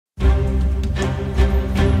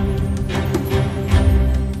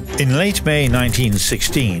In late May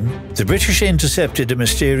 1916, the British intercepted a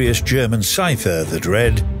mysterious German cipher that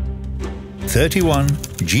read 31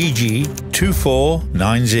 GG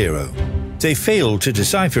 2490. They failed to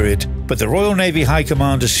decipher it, but the Royal Navy High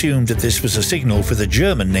Command assumed that this was a signal for the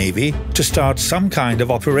German Navy to start some kind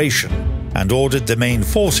of operation, and ordered the main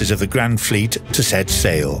forces of the Grand Fleet to set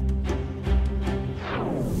sail.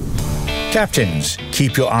 Captains,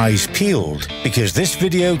 keep your eyes peeled, because this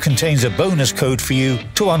video contains a bonus code for you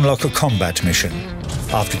to unlock a combat mission.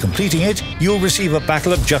 After completing it, you'll receive a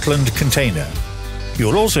Battle of Jutland container.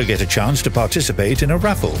 You'll also get a chance to participate in a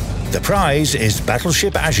raffle. The prize is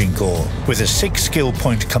Battleship Agincourt, with a 6 skill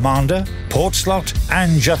point commander, port slot,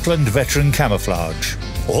 and Jutland veteran camouflage.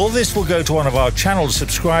 All this will go to one of our channel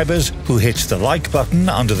subscribers who hits the like button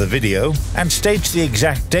under the video and states the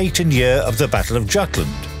exact date and year of the Battle of Jutland.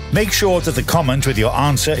 Make sure that the comment with your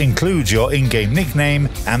answer includes your in-game nickname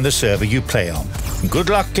and the server you play on. Good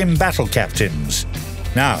luck in battle, captains!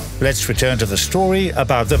 Now, let's return to the story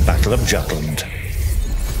about the Battle of Jutland.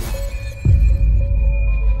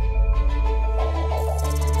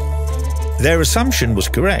 Their assumption was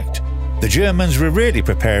correct. The Germans were really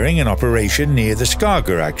preparing an operation near the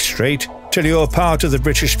Skagerrak Strait to lure part of the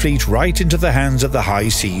British fleet right into the hands of the High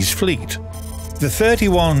Seas Fleet. The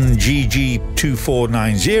 31 GG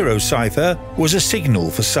 2490 cipher was a signal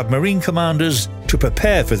for submarine commanders to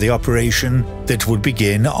prepare for the operation that would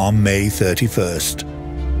begin on May 31st.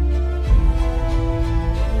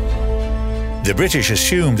 The British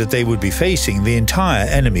assumed that they would be facing the entire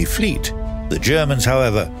enemy fleet. The Germans,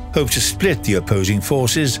 however, hoped to split the opposing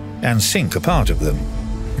forces and sink a part of them.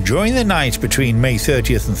 During the night between May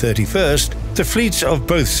 30th and 31st, the fleets of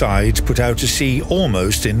both sides put out to sea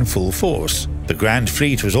almost in full force. The Grand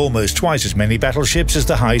Fleet was almost twice as many battleships as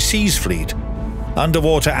the High Seas Fleet.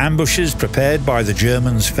 Underwater ambushes prepared by the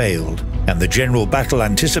Germans failed, and the general battle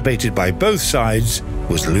anticipated by both sides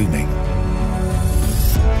was looming.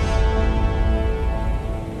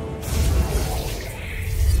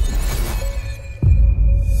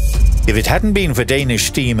 If it hadn't been for Danish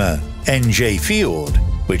steamer NJ Fjord,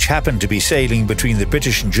 which happened to be sailing between the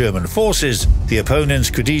British and German forces, the opponents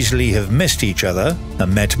could easily have missed each other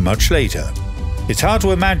and met much later. It's hard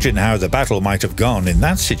to imagine how the battle might have gone in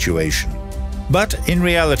that situation. But in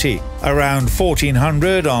reality, around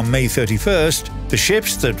 1400 on May 31st, the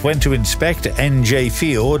ships that went to inspect NJ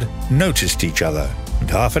Fjord noticed each other, and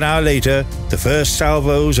half an hour later, the first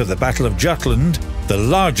salvos of the Battle of Jutland, the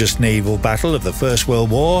largest naval battle of the First World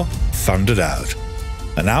War, thundered out.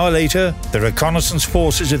 An hour later, the reconnaissance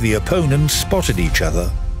forces of the opponents spotted each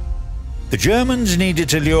other. The Germans needed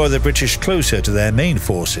to lure the British closer to their main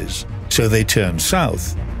forces, so they turned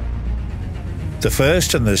south. The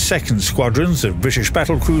 1st and the 2nd squadrons of British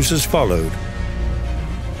battlecruisers followed.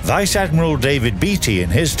 Vice Admiral David Beatty, in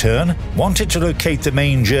his turn, wanted to locate the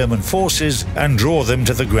main German forces and draw them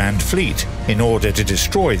to the Grand Fleet in order to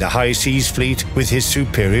destroy the High Seas Fleet with his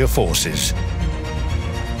superior forces.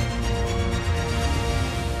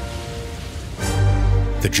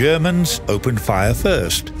 The Germans opened fire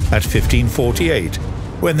first, at 1548,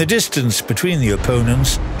 when the distance between the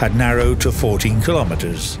opponents had narrowed to 14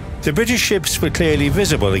 kilometers. The British ships were clearly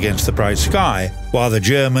visible against the bright sky, while the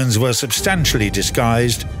Germans were substantially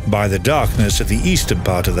disguised by the darkness of the eastern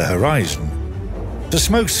part of the horizon. The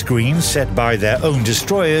smoke screens set by their own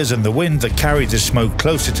destroyers and the wind that carried the smoke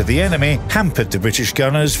closer to the enemy hampered the British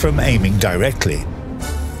gunners from aiming directly.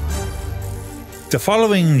 The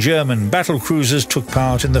following German battlecruisers took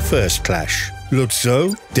part in the first clash: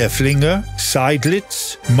 Lutzow, Derfflinger,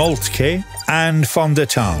 Seydlitz, Moltke, and von der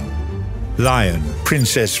Tann. Lion,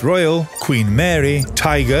 Princess Royal, Queen Mary,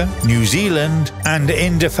 Tiger, New Zealand, and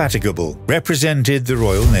Indefatigable represented the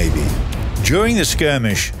Royal Navy. During the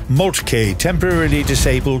skirmish, Moltke temporarily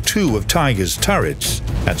disabled 2 of Tiger's turrets.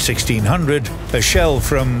 At 1600, a shell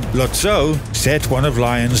from Lutzow set one of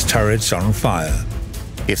Lion's turrets on fire.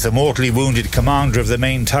 If the mortally wounded commander of the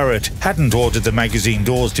main turret hadn't ordered the magazine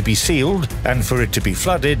doors to be sealed and for it to be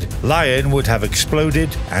flooded, Lion would have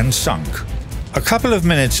exploded and sunk. A couple of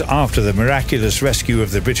minutes after the miraculous rescue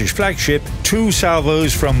of the British flagship, 2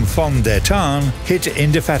 salvos from von der Tann hit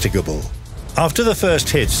Indefatigable. After the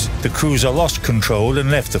first hits, the cruiser lost control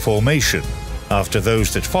and left the formation. After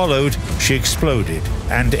those that followed, she exploded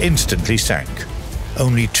and instantly sank.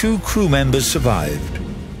 Only 2 crew members survived.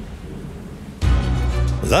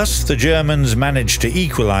 Thus, the Germans managed to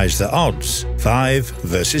equalize the odds, 5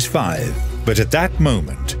 versus 5. But at that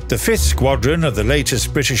moment, the 5th Squadron of the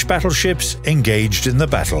latest British battleships engaged in the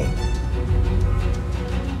battle.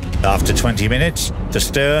 After 20 minutes, the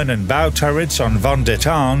stern and bow turrets on von der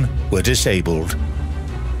Tann were disabled.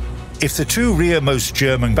 If the two rearmost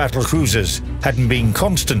German battlecruisers hadn't been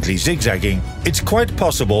constantly zigzagging, it's quite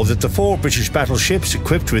possible that the 4 British battleships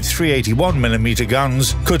equipped with 381mm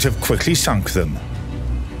guns could have quickly sunk them.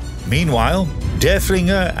 Meanwhile,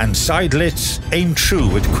 Derflinger and Seydlitz aimed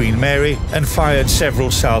true at Queen Mary and fired several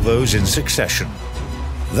salvos in succession.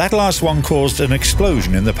 That last one caused an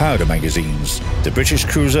explosion in the powder magazines. The British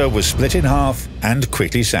cruiser was split in half and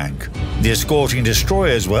quickly sank. The escorting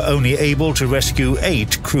destroyers were only able to rescue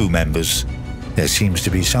 8 crew members. "There seems to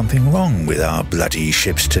be something wrong with our bloody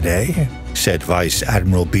ships today," said Vice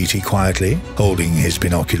Admiral Beatty quietly, holding his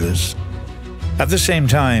binoculars. At the same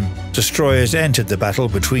time, destroyers entered the battle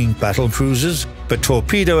between battle cruisers, but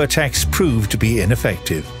torpedo attacks proved to be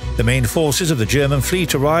ineffective. The main forces of the German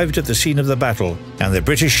fleet arrived at the scene of the battle, and the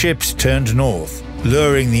British ships turned north,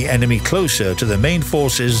 luring the enemy closer to the main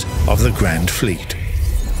forces of the Grand Fleet.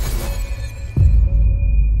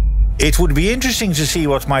 It would be interesting to see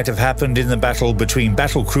what might have happened in the battle between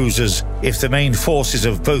battle cruisers if the main forces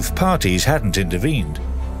of both parties hadn't intervened.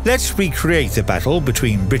 Let's recreate the battle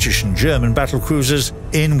between British and German battlecruisers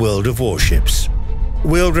in World of Warships.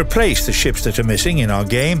 We'll replace the ships that are missing in our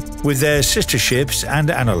game with their sister ships and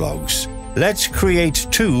analogues. Let's create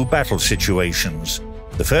 2 battle situations.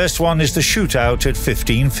 The first one is the shootout at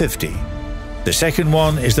 1550. The second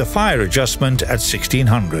one is the fire adjustment at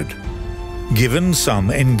 1600. Given some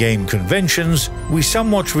in-game conventions, we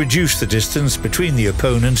somewhat reduce the distance between the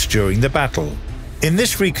opponents during the battle. In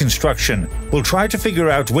this reconstruction, we'll try to figure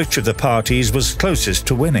out which of the parties was closest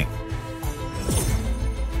to winning.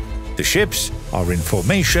 The ships are in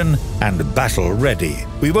formation and battle ready.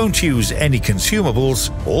 We won't use any consumables.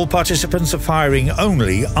 All participants are firing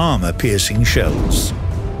only armor-piercing shells.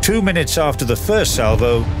 2 minutes after the first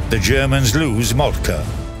salvo, the Germans lose Moltke.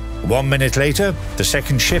 1 minute later, the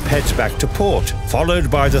second ship heads back to port, followed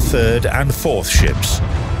by the third and fourth ships.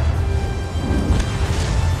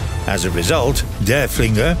 As a result,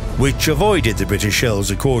 Derflinger, which avoided the British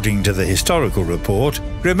shells according to the historical report,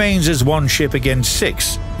 remains as 1 ship against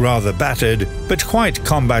 6, rather battered but quite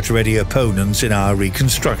combat-ready opponents in our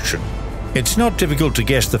reconstruction. It's not difficult to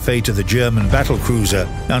guess the fate of the German battlecruiser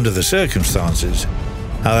under the circumstances.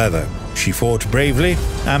 However, she fought bravely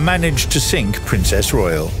and managed to sink Princess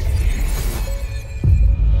Royal.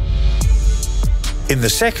 In the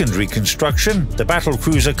second reconstruction, the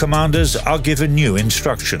battlecruiser commanders are given new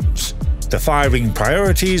instructions. The firing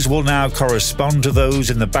priorities will now correspond to those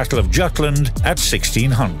in the Battle of Jutland at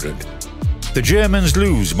 1600. The Germans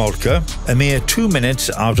lose Moltke a mere 2 minutes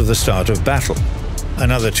after the start of battle.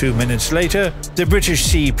 Another 2 minutes later, the British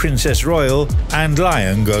see Princess Royal and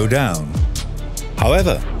Lion go down.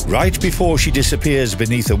 However, right before she disappears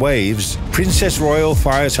beneath the waves, Princess Royal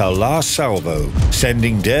fires her last salvo,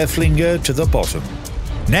 sending Derflinger to the bottom.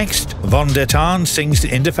 Next, von der Tarn sinks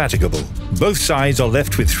Indefatigable. Both sides are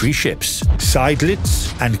left with 3 ships.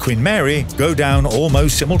 Seydlitz and Queen Mary go down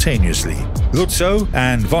almost simultaneously. Lutzow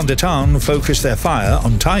and von der Tarn focus their fire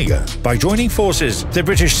on Tiger. By joining forces, the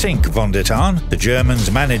British sink von der Tarn, the Germans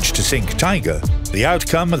manage to sink Tiger. The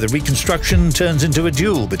outcome of the reconstruction turns into a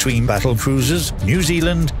duel between battle cruisers, New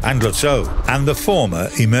Zealand and Lutzow, and the former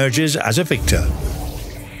emerges as a victor.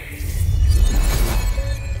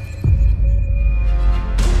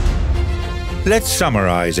 Let's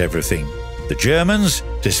summarize everything. The Germans,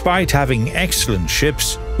 despite having excellent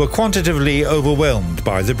ships, were quantitatively overwhelmed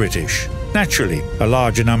by the British. Naturally, a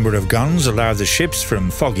larger number of guns allowed the ships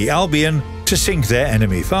from Foggy Albion to sink their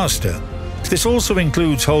enemy faster. This also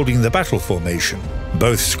includes holding the battle formation.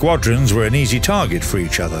 Both squadrons were an easy target for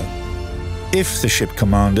each other. If the ship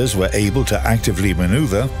commanders were able to actively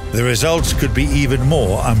maneuver, the results could be even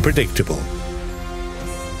more unpredictable.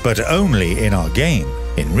 But only in our game.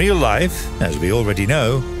 In real life, as we already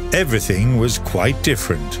know, everything was quite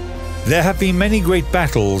different. There have been many great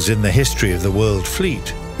battles in the history of the world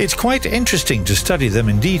fleet. It's quite interesting to study them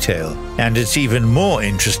in detail, and it's even more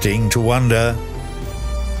interesting to wonder,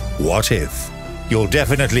 what if? You'll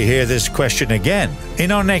definitely hear this question again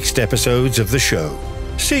in our next episodes of the show.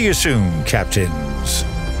 See you soon, Captains.